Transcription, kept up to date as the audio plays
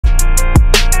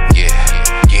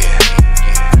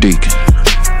Deacon.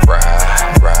 Right.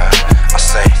 I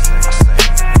say,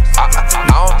 I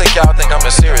don't think y'all think I'm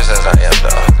as serious as I am,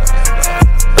 though.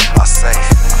 I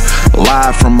say,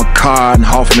 live from a car in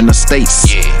Hoffman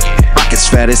Estates. yeah. Pockets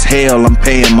fat as hell, I'm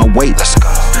paying my weight. Let's go.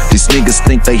 These niggas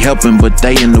think they helping, but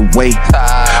they in the way.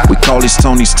 We call these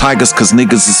Tonys tigers, cause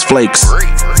niggas is flakes.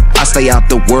 I stay out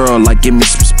the world like give me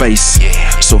some space.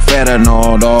 So fat and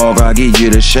all, dog, I give you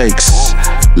the shakes.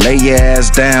 Lay your ass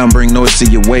down, bring noise to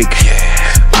your wake.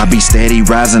 I be steady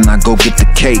rising, I go get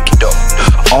the cake.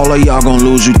 All of y'all gon'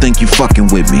 lose, you think you fucking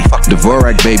with me.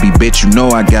 Dvorak, baby, bitch, you know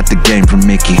I got the game from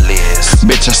Mickey.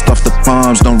 Bitch, I stuff the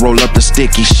palms, don't roll up the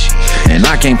sticky. And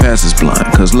I can't pass this blunt,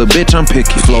 cause lil' bitch, I'm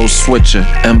picky. Flow switcher,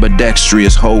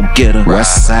 ambidextrous, hoe getter.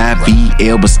 West side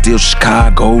BL, but still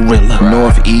Chicago Rilla.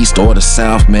 Northeast or the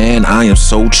South, man, I am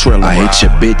so triller. I hate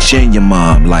your bitch and your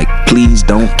mom, like, please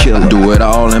don't kill her. Do it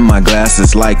all in my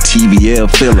glasses like TVL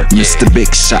filler. Mr.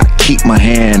 Big Shot, keep my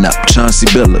hand up, Chauncey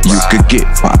Billups. You could get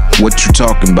pop, what you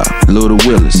talking about? Little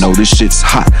Willis, know this shit's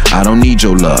hot, I don't need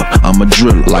your love, I'm a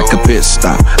driller. Like a pit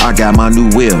stop, I got my new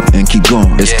wheel and keep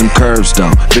going. It's them curves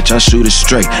though, bitch, I shoot it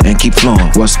straight and keep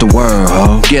flowing. What's the word,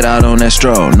 ho? Get out on that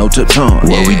straw, no tip tongue.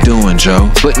 What we doing,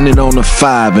 Joe? Putting it on the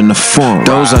 5 in the form.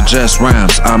 Those are just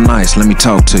rhymes, I'm nice, let me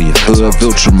talk to you. Hood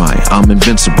Vulture, I'm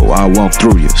invincible, I'll walk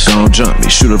through you. Gon' jump me,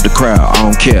 shoot up the crowd, I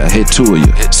don't care, hit 2 of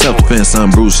you. Self-defense, I'm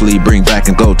Bruce Lee, bring back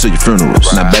and go to your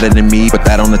funerals. Not better than me, put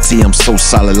that on the T, I'm so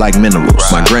solid like minerals.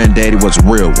 My granddaddy was a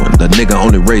real one, the nigga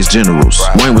only raised generals.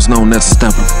 Wayne was known as a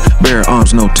stamper, bare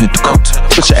arms, no tentacle.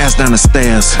 Put your ass down the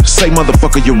stairs, say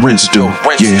motherfucker your rent's due.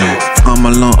 Yeah, I'm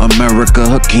alone, America,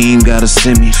 Hakeem gotta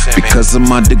send me. Because of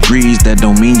my degrees, that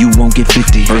don't mean you won't get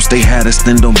 50. First they had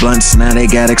extendo blunts, now they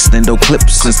got extendo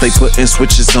clips. Since they putting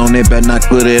switches on, they better not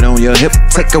put it on your hip.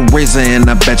 Take a razor and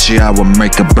I bet you I will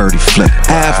make a birdie flip.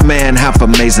 Half man, half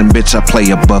amazing, bitch, I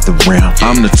play above the rim.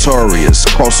 I'm notorious,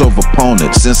 crossover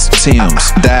opponent since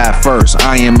Tim's. Die first,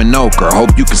 I am an ochre,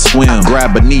 hope you can swim.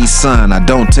 Grab a Nissan, I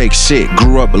don't take shit,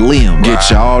 grew up a limb. Get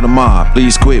you all the mob,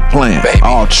 please quit playing.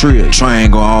 All trick,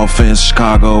 triangle offense,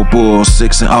 Chicago Bulls,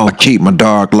 6 and 0. I keep my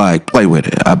dog like, play with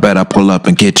it, I bet I pull up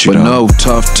and get you. But no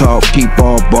tough talk, keep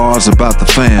all bars about the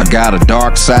fam. I got a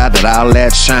dark side that I'll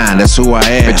let shine, that's who I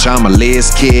am. Bitch, I'm a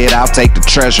Liz kid, I'll take the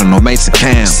treasure, no Mason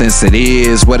Cam. Since it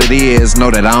is what it is,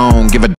 know that I don't give a